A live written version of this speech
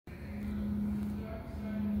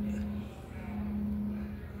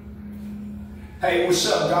Hey,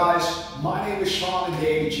 what's up, guys? My name is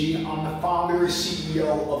Lov3Elev8. I'm the founder and CEO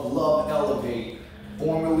of Lov3Elev8,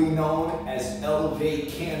 formerly known as Elevate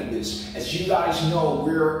Cannabis. As you guys know,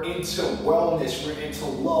 we're into wellness, we're into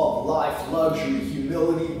love, life, luxury,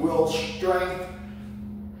 humility, will, strength,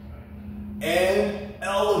 and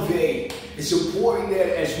elevate. It's important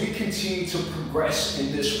that as we continue to progress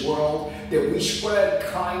in this world, that we spread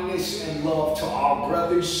kindness and love to our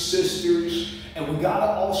brothers, sisters, and we gotta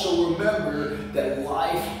also remember that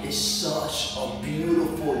life is such a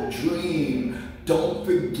beautiful dream. Don't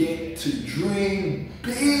forget to dream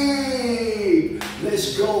big.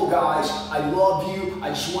 Let's go, guys. I love you.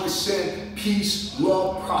 I just want to send peace,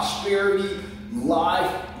 love, prosperity, life,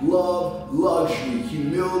 love, luxury,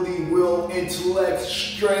 humility, will, intellect,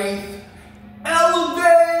 strength, elevate.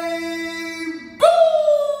 Boo!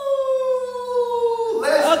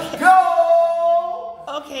 Let's go.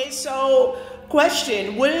 Okay, so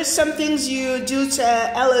question, what are some things you do to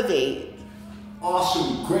elevate?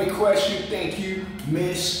 Awesome, great question. Thank you,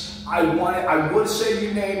 Miss. I would say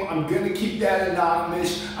your name. I'm gonna keep that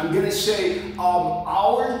anonymous. I'm gonna say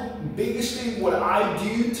our biggest thing, what I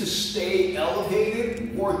do to stay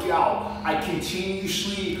elevated, work out. I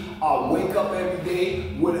continuously wake up every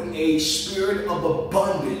day with a spirit of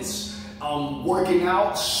abundance. Working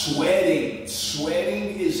out, sweating.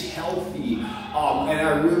 Sweating is healthy, and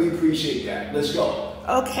I really appreciate that. Let's go.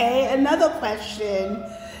 Okay, another question.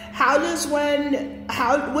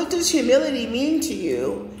 What does humility mean to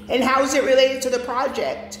you? And how is it related to the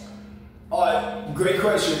project? Great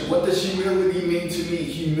question. What does humility mean to me?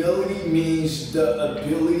 Humility means the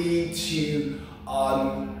ability to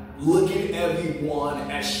look at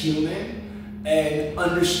everyone as human and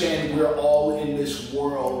understand we're all in this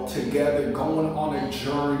world together, going on a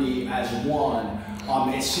journey as one,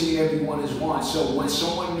 and seeing everyone as one. So when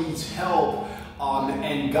someone needs help,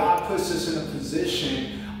 and God puts us in a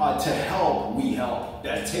position to help, we help.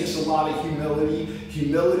 That takes a lot of humility.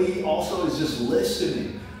 Humility also is just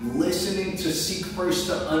listening. Listening to seek first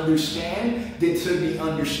to understand, then to be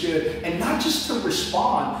understood. And not just to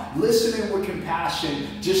respond, listening with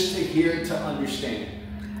compassion, just to hear, to understand.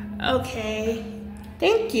 Okay,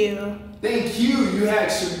 thank you. Thank you. You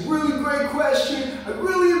had some really great questions. I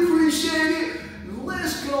really appreciate it.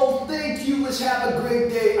 Let's go. Thank you. Let's have a great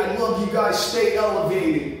day. I love you guys. Stay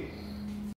elevated.